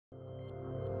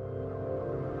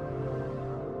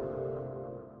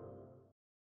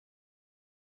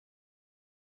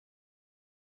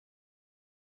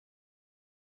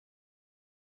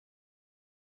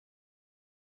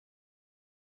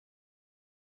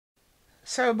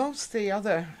So amongst the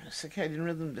other circadian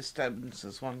rhythm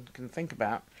disturbances one can think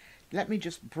about, let me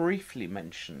just briefly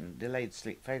mention delayed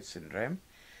sleep phase syndrome.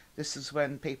 This is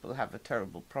when people have a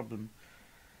terrible problem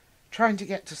trying to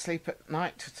get to sleep at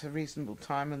night at a reasonable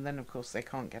time, and then of course they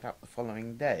can't get up the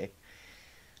following day.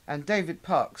 And David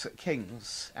Parkes at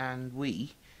King's and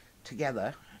we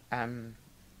together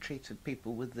treated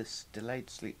people with this delayed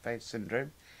sleep phase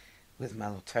syndrome with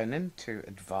melatonin to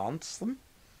advance them.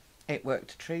 It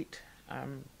worked to treat,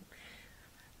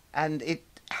 and it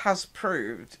has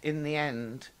proved in the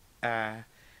end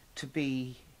to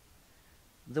be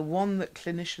the one that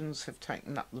clinicians have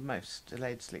taken up the most,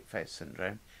 delayed sleep phase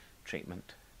syndrome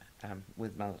treatment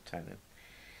with melatonin.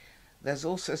 There's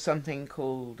also something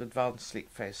called advanced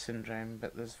sleep phase syndrome,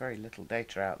 but there's very little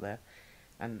data out there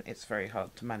and it's very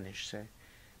hard to manage, so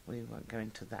we won't go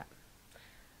into that.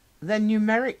 Then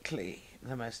numerically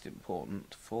the most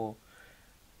important for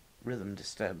rhythm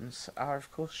disturbance are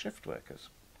of course shift workers.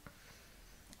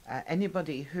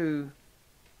 Anybody who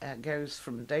goes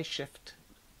from day shift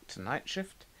to night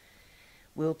shift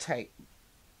will take,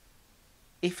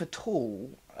 if at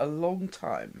all, a long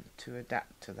time to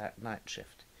adapt to that night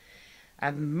shift.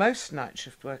 And most night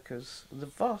shift workers, the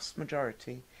vast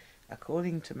majority,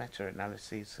 according to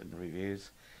meta-analyses and reviews,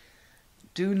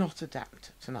 do not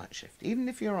adapt to night shift. Even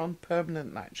if you're on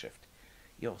permanent night shift,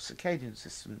 your circadian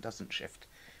system doesn't shift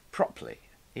properly.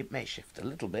 It may shift a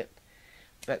little bit,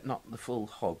 but not the full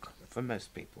hog for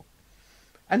most people.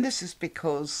 And this is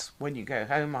because when you go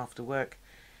home after work,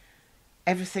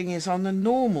 everything is on a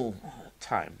normal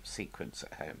time sequence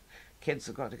at home. Kids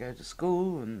have got to go to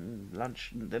school and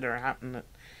lunch and dinner happen at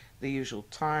the usual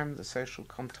time, the social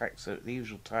contacts are at the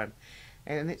usual time,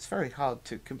 and it's very hard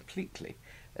to completely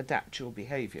adapt your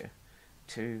behaviour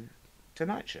to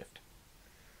night shift.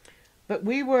 But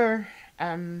we were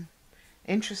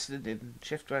interested in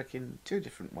shift work in two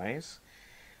different ways.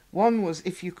 One was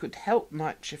if you could help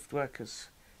night shift workers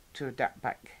to adapt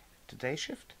back to day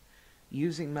shift,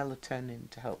 using melatonin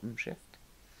to help them shift.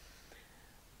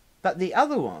 But the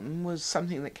other one was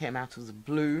something that came out of the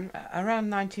blue. Around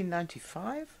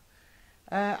 1995,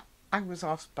 I was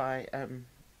asked by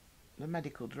the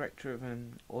medical director of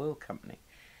an oil company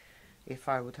if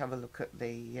I would have a look at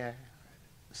the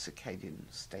circadian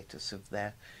status of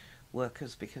their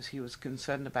workers, because he was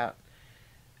concerned about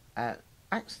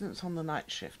accidents on the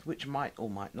night shift, which might or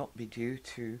might not be due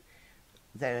to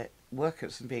their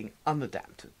workers being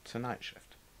unadapted to night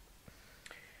shift.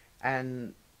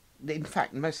 And in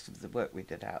fact, most of the work we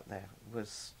did out there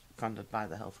was funded by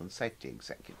the Health and Safety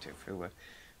Executive, who were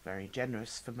very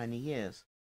generous for many years.